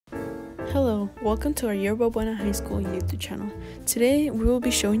Hello, welcome to our Yerba Buena High School YouTube channel. Today we will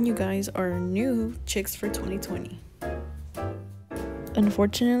be showing you guys our new chicks for 2020.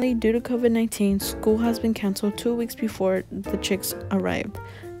 Unfortunately, due to COVID-19, school has been canceled 2 weeks before the chicks arrived.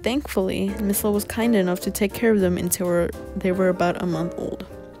 Thankfully, Miss Lo was kind enough to take care of them until they were about a month old.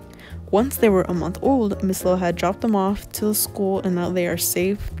 Once they were a month old, Miss Lo had dropped them off to the school and now they are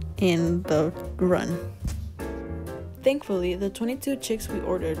safe in the run. Thankfully, the 22 chicks we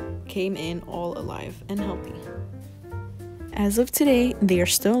ordered came in all alive and healthy. As of today, they are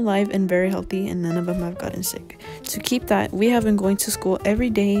still alive and very healthy and none of them have gotten sick. To keep that, we have been going to school every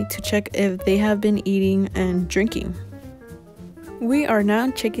day to check if they have been eating and drinking. We are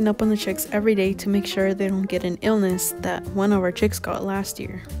now checking up on the chicks every day to make sure they don't get an illness that one of our chicks got last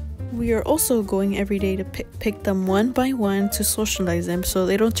year. We are also going every day to pick them one by one to socialize them so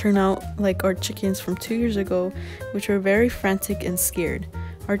they don't turn out like our chickens from 2 years ago, which were very frantic and scared.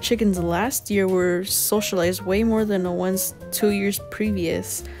 Our chickens last year were socialized way more than the ones 2 years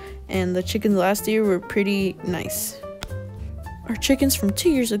previous, and the chickens last year were pretty nice. Our chickens from 2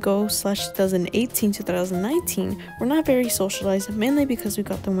 years ago / 2018-2019 were not very socialized, mainly because we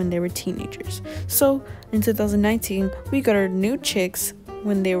got them when they were teenagers. So in 2019, we got our new chicks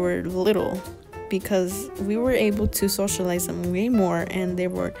when they were little because we were able to socialize them way more and they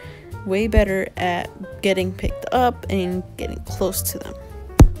were way better at getting picked up and getting close to them.